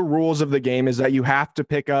one of the rules of the game is that you have to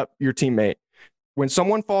pick up your teammate. When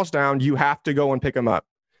someone falls down, you have to go and pick them up.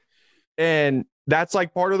 And that's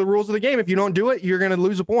like part of the rules of the game. If you don't do it, you're going to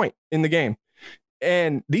lose a point in the game.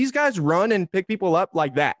 And these guys run and pick people up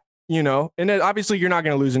like that, and then obviously you're not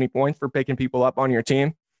going to lose any points for picking people up on your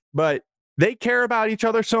team, but they care about each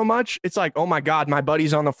other so much. It's like, oh my God, my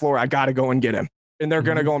buddy's on the floor. I got to go and get him. And they're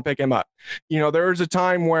going to go and pick him up. There was a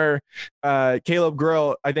time where Caleb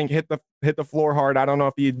Grill, I think, hit the floor hard. I don't know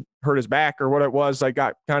if he hurt his back or what it was. Like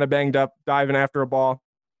got kind of banged up diving after a ball.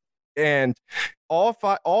 And all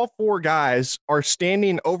 4 guys are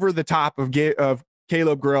standing over the top of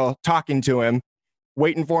Caleb Grill, talking to him,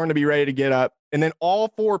 waiting for him to be ready to get up. And then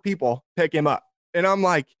all 4 people pick him up. And I'm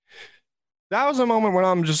like, that was a moment when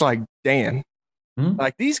I'm just like, damn,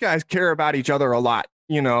 like these guys care about each other a lot.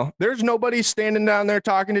 There's nobody standing down there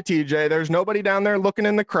talking to TJ. There's nobody down there looking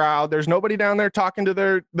in the crowd. There's nobody down there talking to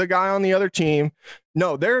the guy on the other team.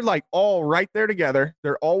 No, they're like all right there together.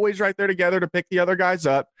 They're always right there together to pick the other guys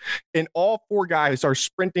up. And all 4 guys are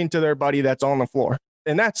sprinting to their buddy that's on the floor.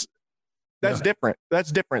 And that's different.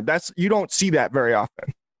 That's different. You don't see that very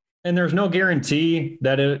often. And there's no guarantee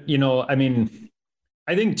that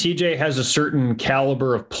I think TJ has a certain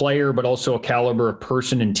caliber of player, but also a caliber of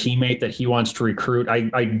person and teammate that he wants to recruit.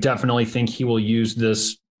 I definitely think he will use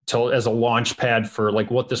this as a launch pad for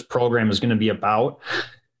like what this program is going to be about.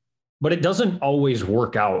 But it doesn't always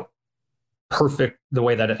work out perfect the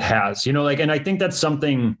way that it has, and I think that's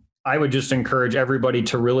something I would just encourage everybody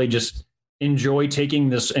to really just enjoy taking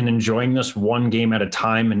this and enjoying this one game at a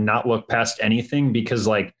time and not look past anything, because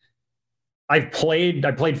I played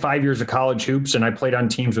 5 years of college hoops, and I played on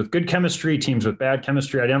teams with good chemistry, teams with bad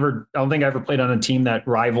chemistry. I don't think I ever played on a team that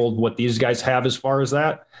rivaled what these guys have as far as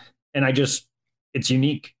that. And it's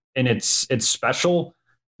unique and it's special.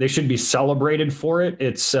 They should be celebrated for it.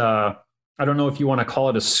 It's, I don't know if you want to call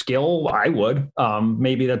it a skill. I would,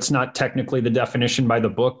 maybe that's not technically the definition by the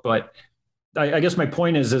book, but I guess my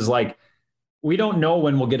point is like, we don't know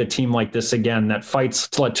when we'll get a team like this again that fights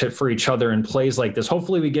for each other and plays like this.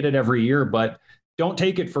 Hopefully we get it every year, but don't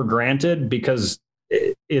take it for granted, because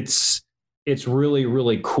it's it's really,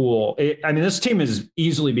 really cool. I mean, this team is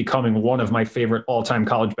easily becoming one of my favorite all-time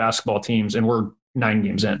college basketball teams, and we're 9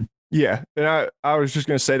 games in. Yeah. And I was just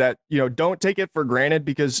going to say that, don't take it for granted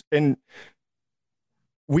because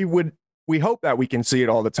we hope that we can see it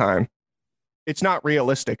all the time. It's not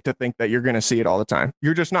realistic to think that you're going to see it all the time.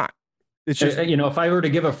 You're just not. It's just, if I were to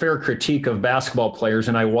give a fair critique of basketball players,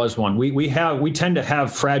 and I was one, we tend to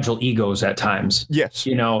have fragile egos at times. Yes.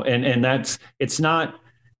 And it's not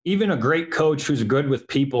even a great coach who's good with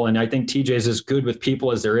people. And I think TJ's as good with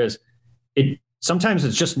people as there is. Sometimes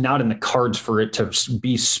it's just not in the cards for it to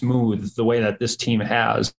be smooth the way that this team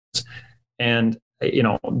has. And,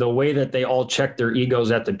 the way that they all check their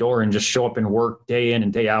egos at the door and just show up and work day in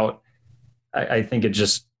and day out, I think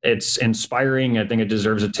it's inspiring. I think it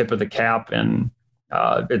deserves a tip of the cap, and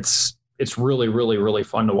it's really, really, really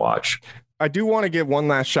fun to watch. I do want to give one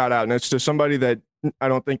last shout out, and it's to somebody that I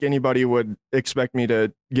don't think anybody would expect me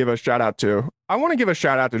to give a shout out to. I want to give a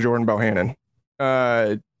shout out to Jordan Bohannon.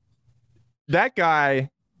 That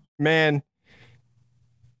guy, man,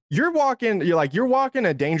 you're walking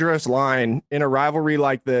a dangerous line in a rivalry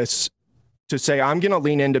like this to say, I'm going to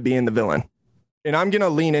lean into being the villain. And I'm going to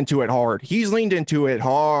lean into it hard. He's leaned into it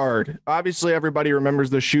hard. Obviously, everybody remembers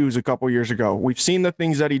the shoes a couple years ago. We've seen the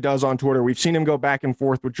things that he does on Twitter. We've seen him go back and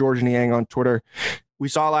forth with George Niang on Twitter. We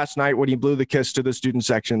saw last night when he blew the kiss to the student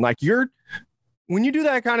section. Like, when you do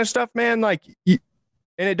that kind of stuff, man, and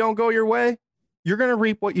it don't go your way, you're going to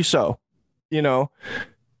reap what you sow.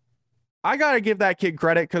 I got to give that kid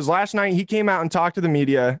credit because last night he came out and talked to the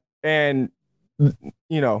media and,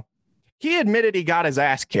 he admitted he got his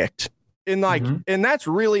ass kicked. And and that's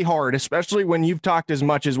really hard, especially when you've talked as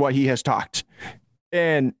much as what he has talked.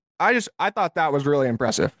 And I thought that was really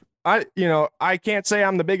impressive. I can't say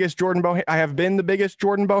I'm the biggest I have been the biggest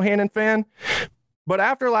Jordan Bohannon fan, but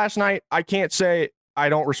after last night, I can't say I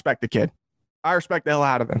don't respect the kid. I respect the hell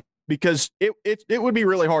out of him because it would be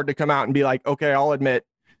really hard to come out and be like, okay, I'll admit,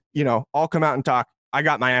 I'll come out and talk. I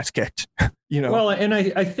got my ass kicked, Well, and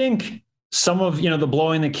I think some of, the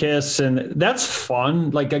blowing the kiss, and that's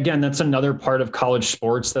fun. Like, again, that's another part of college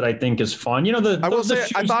sports that I think is fun. I will say,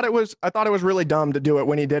 I thought it was really dumb to do it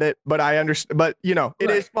when he did it, but I understand, but it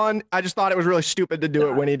is fun. I just thought it was really stupid to do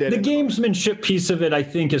it when he did it. The gamesmanship piece of it, I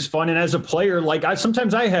think, is fun. And as a player,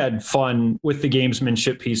 sometimes I had fun with the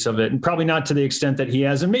gamesmanship piece of it, and probably not to the extent that he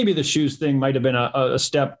has. And maybe the shoes thing might've been a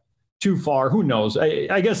step too far. Who knows?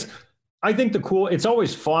 I guess I think it's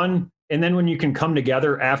always fun. And then when you can come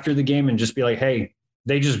together after the game and just be like, hey,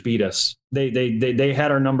 they just beat us. They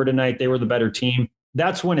had our number tonight. They were the better team.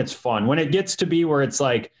 That's when it's fun. When it gets to be where it's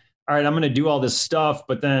like, all right, I'm going to do all this stuff,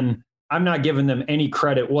 but then I'm not giving them any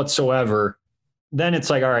credit whatsoever. Then it's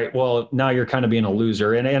like, all right, well, now you're kind of being a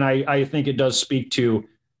loser. And I think it does speak to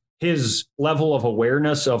his level of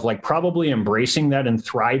awareness of probably embracing that and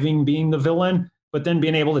thriving being the villain, but then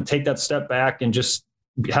being able to take that step back and just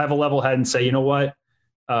have a level head and say, you know what?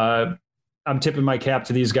 I'm tipping my cap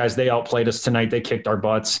to these guys. They outplayed us tonight. They kicked our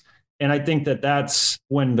butts. And I think that's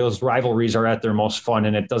when those rivalries are at their most fun,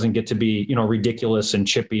 and it doesn't get to be, ridiculous and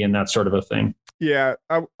chippy and that sort of a thing. Yeah.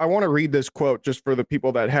 I want to read this quote just for the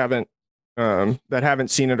people that haven't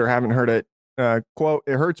seen it or haven't heard it. Quote,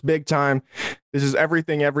 "It hurts big time. This is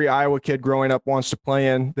everything every Iowa kid growing up wants to play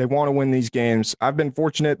in. They want to win these games. I've been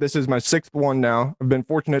fortunate. This is my 6th one now. I've been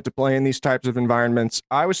fortunate to play in these types of environments.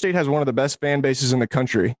 Iowa State has one of the best fan bases in the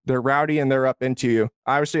country. They're rowdy and they're up into you.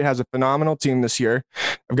 Iowa State has a phenomenal team this year.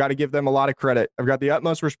 I've got to give them a lot of credit. I've got the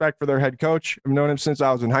utmost respect for their head coach. I've known him since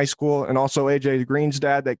I was in high school, and also AJ Green's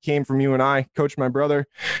dad that came from UNI, coached my brother.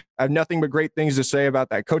 I have nothing but great things to say about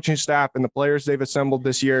that coaching staff and the players they've assembled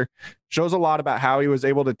this year. Shows a lot about how he was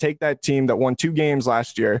able to take that team that won 2 games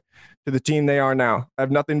last year to the team they are now. I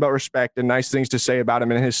have nothing but respect and nice things to say about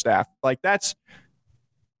him and his staff." That's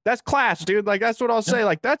class, dude. That's what I'll say.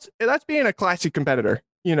 That's being a classy competitor,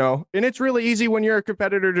 and it's really easy when you're a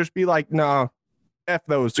competitor to just be like, no, F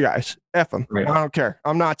those guys, F them. Right. I don't care.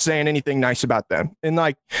 I'm not saying anything nice about them. And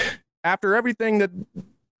after everything that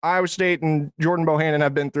Iowa State and Jordan Bohannon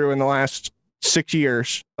have been through in the last 6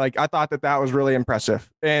 years, I thought that was really impressive.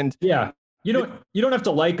 And yeah, you don't have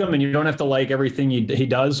to like him, and you don't have to like everything he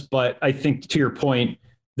does. But I think, to your point,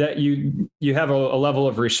 that you have a level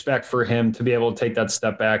of respect for him to be able to take that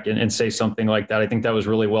step back and say something like that. I think that was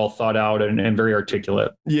really well thought out and very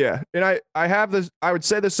articulate. Yeah. And I would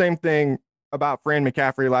say the same thing about Fran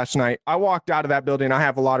McCaffrey last night. I walked out of that building. I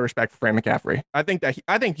have a lot of respect for Fran McCaffrey. I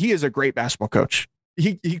think he is a great basketball coach.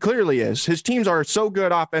 He clearly is. His teams are so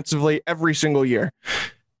good offensively every single year.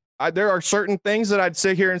 there are certain things that I'd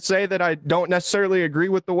sit here and say that I don't necessarily agree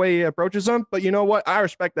with the way he approaches them, but you know what? I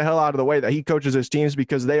respect the hell out of the way that he coaches his teams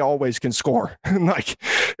because they always can score.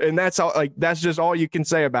 And that's all, that's just all you can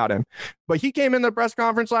say about him. But he came in the press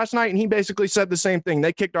conference last night and he basically said the same thing.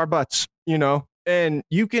 They kicked our butts, and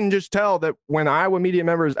you can just tell that when Iowa media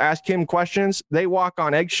members ask him questions, they walk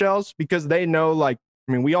on eggshells because they know,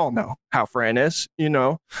 we all know how Fran is,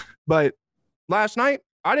 but last night,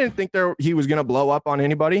 I didn't think he was going to blow up on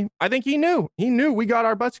anybody. I think he knew we got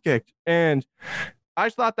our butts kicked. And I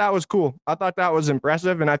just thought that was cool. I thought that was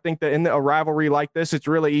impressive. And I think that in a rivalry like this, it's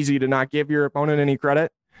really easy to not give your opponent any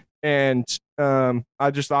credit. And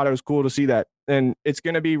I just thought it was cool to see that. And it's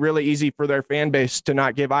going to be really easy for their fan base to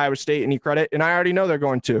not give Iowa State any credit. And I already know they're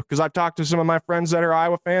going to, because I've talked to some of my friends that are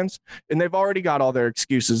Iowa fans, and they've already got all their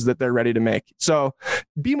excuses that they're ready to make. So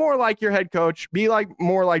be more like your head coach, be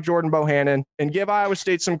more like Jordan Bohannon, and give Iowa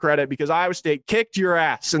State some credit, because Iowa State kicked your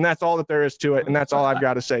ass, and that's all that there is to it. And that's all I've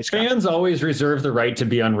got to say, Scott. Fans always reserve the right to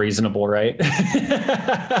be unreasonable, right?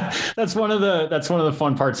 That's one of the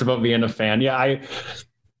fun parts about being a fan. Yeah,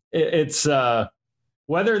 it's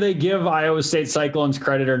whether they give Iowa State Cyclones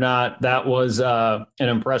credit or not, that was an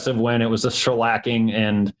impressive win. It was a shellacking,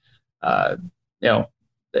 and I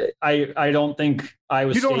don't think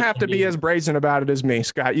Iowa State. You don't have to be as brazen about it as me,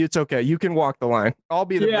 Scott. It's okay. You can walk the line. I'll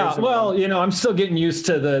be the brazen one. I'm still getting used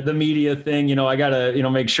to the media thing. I gotta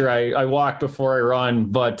make sure I walk before I run.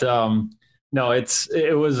 But no,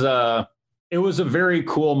 it was a very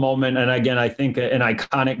cool moment, and again, I think an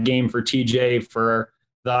iconic game for TJ, for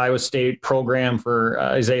the Iowa State program, for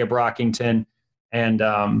Isaiah Brockington. And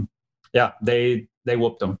they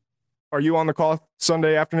whooped them. Are you on the call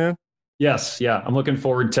Sunday afternoon? Yes. Yeah. I'm looking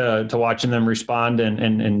forward to watching them respond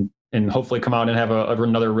and hopefully come out and have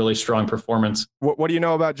another really strong performance. What do you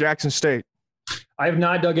know about Jackson State? I have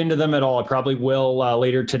not dug into them at all. I probably will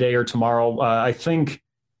later today or tomorrow. I think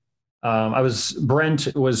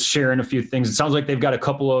Brent was sharing a few things. It sounds like they've got a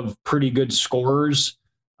couple of pretty good scorers.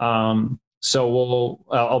 So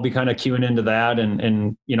I'll be kind of queuing into that,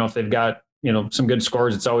 and if they've got some good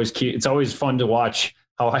scores, it's always fun to watch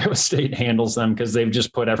how Iowa State handles them, because they've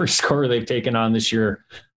just put every scorer they've taken on this year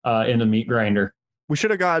in the meat grinder. We should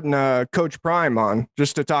have gotten Coach Prime on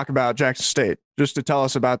just to talk about Jackson State, just to tell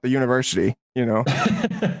us about the university.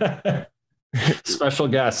 Special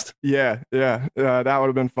guest. Yeah, that would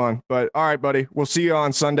have been fun. But all right, buddy, we'll see you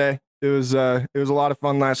on Sunday. It was a lot of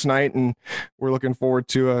fun last night, and we're looking forward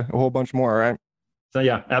to a whole bunch more. All right. So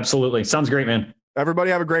yeah, absolutely. Sounds great, man. Everybody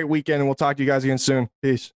have a great weekend, and we'll talk to you guys again soon. Peace.